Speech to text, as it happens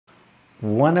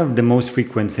One of the most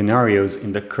frequent scenarios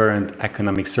in the current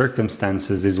economic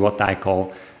circumstances is what I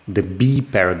call the bee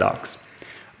paradox.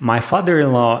 My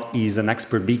father-in-law is an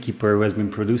expert beekeeper who has been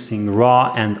producing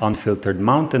raw and unfiltered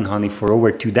mountain honey for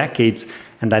over 2 decades,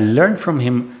 and I learned from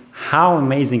him how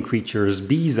amazing creatures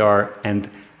bees are and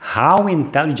how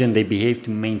intelligent they behave to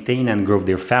maintain and grow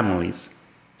their families.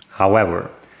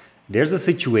 However, there's a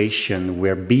situation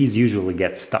where bees usually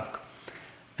get stuck.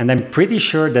 And I'm pretty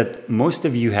sure that most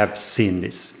of you have seen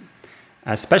this,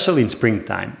 especially in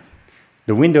springtime.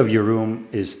 The window of your room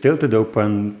is tilted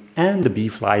open and the bee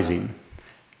flies in.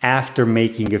 After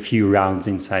making a few rounds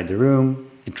inside the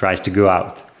room, it tries to go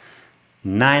out.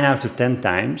 9 out of 10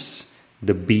 times,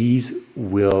 the bees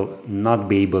will not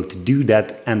be able to do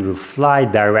that and will fly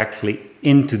directly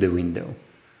into the window.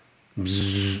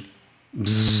 Bzz,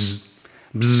 bzz,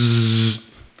 bzz.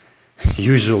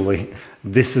 Usually,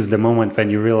 this is the moment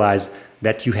when you realize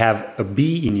that you have a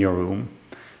bee in your room.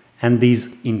 And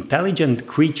these intelligent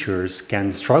creatures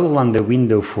can struggle on the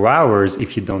window for hours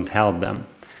if you don't help them.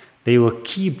 They will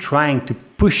keep trying to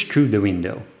push through the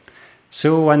window.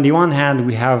 So on the one hand,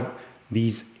 we have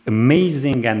these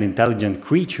amazing and intelligent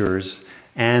creatures,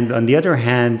 and on the other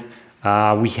hand,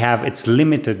 we have its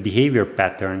limited behavior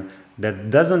pattern that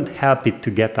doesn't help it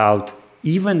to get out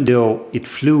even though it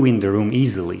flew in the room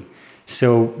easily.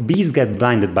 So bees get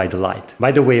blinded by the light.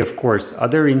 By the way, of course,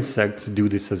 other insects do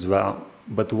this as well.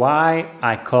 But why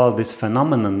I call this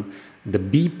phenomenon the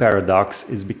bee paradox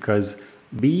is because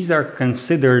bees are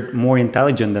considered more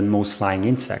intelligent than most flying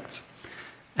insects.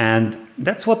 And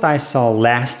that's what I saw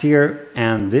last year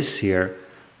and this year.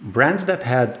 Brands that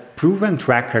had proven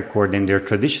track record in their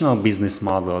traditional business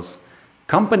models,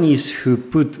 companies who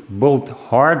put both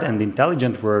hard and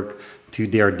intelligent work to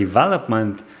their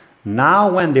development, now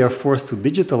when they are forced to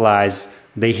digitalize,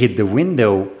 they hit the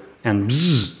window and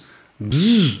bzz,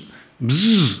 bzz,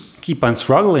 bzz, keep on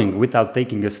struggling without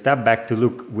taking a step back to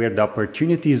look where the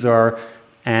opportunities are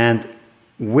and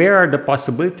where are the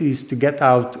possibilities to get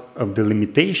out of the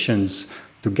limitations,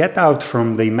 to get out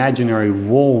from the imaginary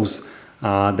walls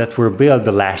that were built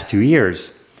the last 2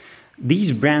 years.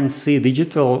 These brands see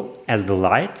digital as the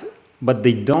light, but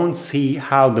they don't see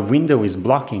how the window is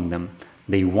blocking them.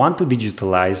 They want to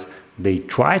digitalize, they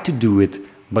try to do it,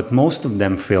 but most of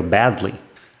them fail badly.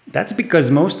 That's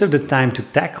because most of the time to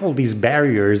tackle these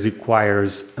barriers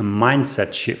requires a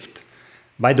mindset shift.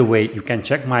 By the way, you can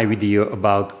check my video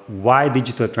about why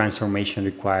digital transformation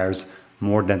requires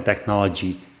more than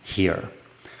technology here.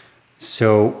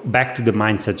 So back to the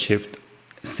mindset shift.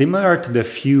 Similar to the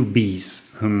few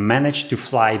bees who managed to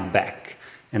fly back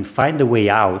and find a way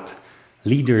out,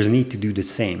 leaders need to do the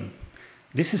same.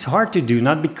 This is hard to do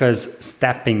not because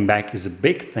stepping back is a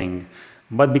big thing,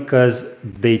 but because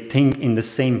they think in the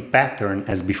same pattern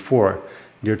as before.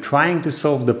 They're trying to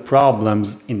solve the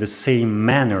problems in the same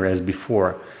manner as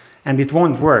before, and it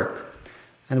won't work.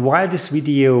 And while this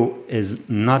video is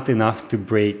not enough to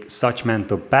break such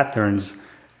mental patterns,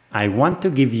 I want to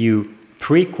give you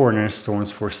 3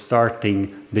 cornerstones for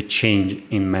starting the change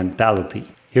in mentality.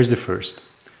 Here's the first.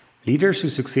 Leaders who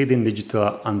succeed in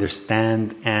digital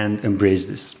understand and embrace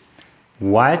this.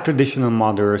 While traditional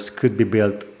models could be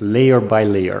built layer by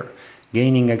layer,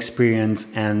 gaining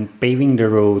experience and paving the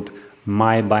road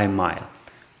mile by mile,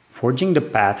 forging the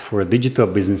path for a digital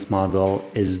business model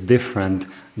is different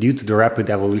due to the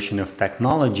rapid evolution of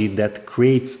technology that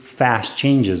creates fast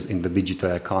changes in the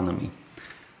digital economy.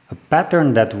 A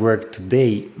pattern that worked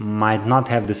today might not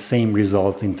have the same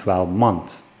results in 12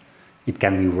 months. It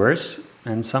can be worse,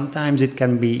 and sometimes it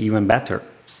can be even better.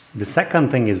 The second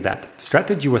thing is that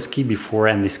strategy was key before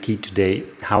and is key today.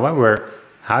 However,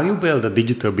 how you build a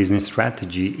digital business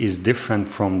strategy is different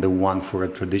from the one for a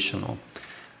traditional.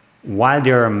 While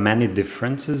there are many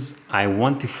differences, I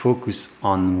want to focus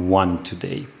on one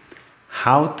today.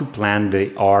 How to plan the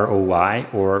ROI,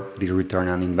 or the return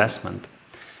on investment.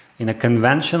 In a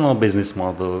conventional business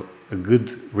model, a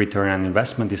good return on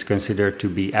investment is considered to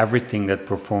be everything that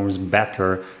performs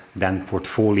better than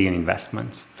portfolio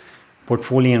investments.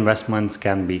 Portfolio investments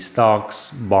can be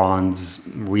stocks, bonds,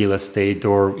 real estate,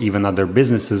 or even other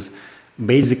businesses,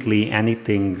 basically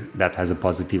anything that has a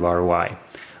positive ROI.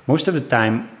 Most of the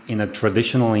time, in a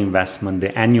traditional investment, the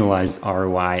annualized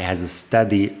ROI has a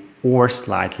steady or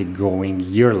slightly growing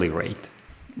yearly rate.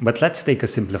 But let's take a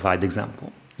simplified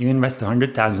example. You invest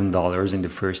 $100,000 in the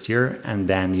first year, and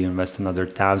then you invest another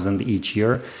 $1,000 each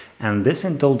year, and this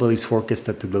in total is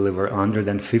forecasted to deliver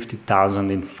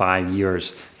 $150,000 in 5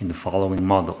 years in the following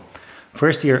model.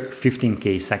 First year,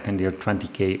 15K, second year,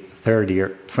 20K, third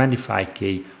year,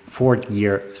 25K, fourth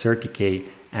year, 30K,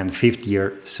 and fifth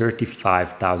year,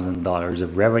 $35,000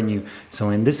 of revenue. So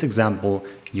in this example,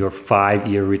 your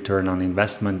 5-year return on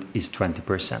investment is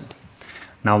 20%.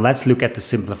 Now let's look at the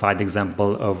simplified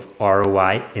example of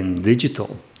ROI in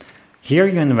digital. Here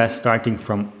you invest starting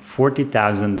from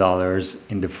 $40,000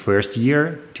 in the first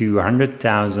year to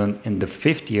 $100,000 in the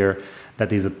fifth year.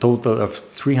 That is a total of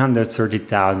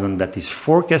 $330,000 that is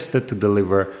forecasted to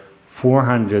deliver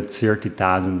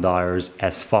 $430,000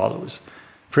 as follows.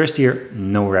 First year,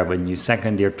 no revenue.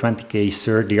 Second year, 20K.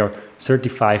 Third year,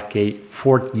 35K.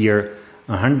 Fourth year,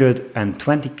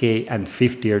 120K. And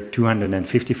fifth year,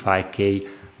 $255K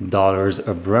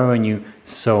of revenue.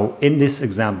 So in this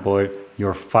example,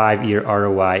 your 5-year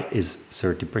ROI is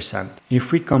 30%.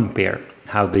 If we compare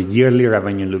how the yearly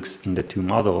revenue looks in the two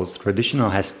models, traditional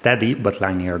has steady but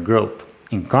linear growth.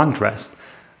 In contrast,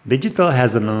 digital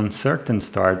has an uncertain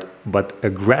start but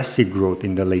aggressive growth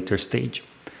in the later stage.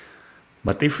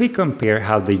 But if we compare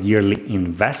how the yearly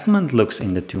investment looks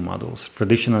in the two models,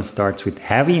 traditional starts with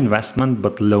heavy investment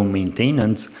but low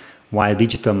maintenance, while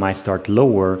digital might start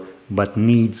lower but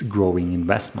needs growing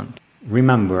investment.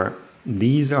 Remember,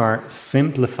 these are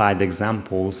simplified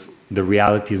examples. The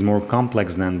reality is more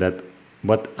complex than that,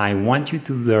 but I want you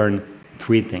to learn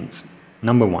 3 things.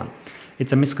 Number 1,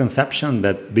 it's a misconception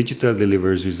that digital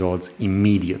delivers results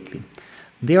immediately.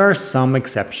 There are some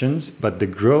exceptions, but the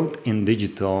growth in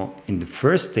digital in the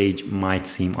first stage might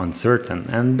seem uncertain,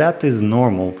 and that is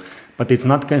normal, but it's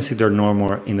not considered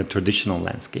normal in the traditional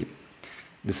landscape.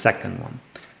 The second one,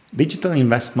 digital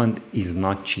investment is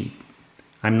not cheap.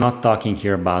 I'm not talking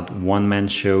here about one-man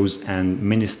shows and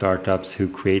mini startups who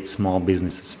create small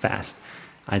businesses fast.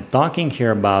 I'm talking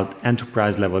here about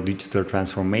enterprise-level digital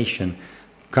transformation,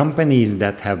 companies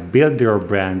that have built their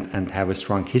brand and have a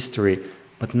strong history,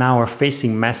 but now are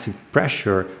facing massive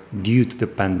pressure due to the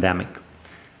pandemic.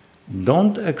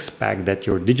 Don't expect that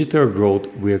your digital growth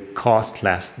will cost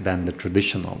less than the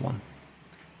traditional one.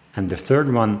 And the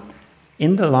third one,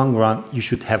 in the long run, you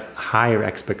should have higher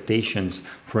expectations,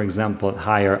 for example,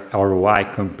 higher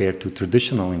ROI compared to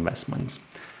traditional investments.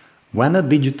 When a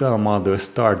digital model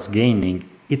starts gaining,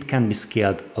 it can be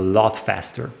scaled a lot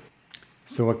faster.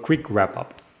 So a quick wrap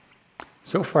up.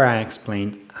 So far I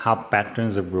explained how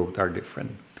patterns of growth are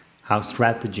different, how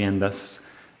strategy and thus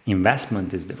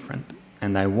investment is different.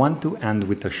 And I want to end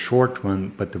with a short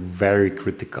one, but a very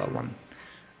critical one.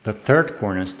 The third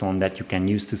cornerstone that you can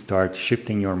use to start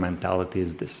shifting your mentality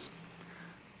is this.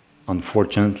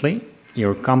 Unfortunately,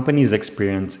 your company's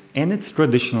experience in its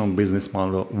traditional business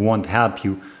model won't help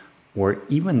you, or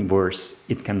even worse,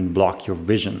 it can block your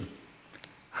vision.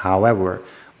 However,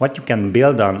 what you can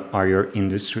build on are your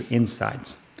industry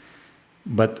insights.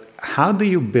 But how do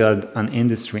you build on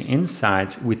industry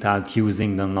insights without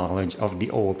using the knowledge of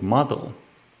the old model?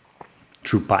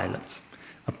 Through pilots.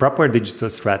 A proper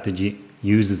digital strategy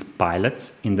uses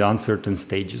pilots in the uncertain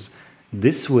stages.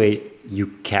 This way, you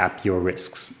cap your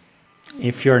risks.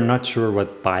 If you're not sure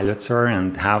what pilots are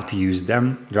and how to use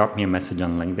them, drop me a message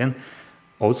on LinkedIn.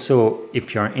 Also,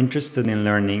 if you're interested in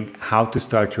learning how to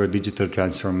start your digital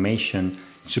transformation,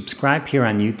 subscribe here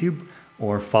on YouTube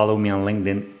or follow me on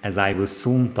LinkedIn, as I will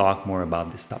soon talk more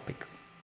about this topic.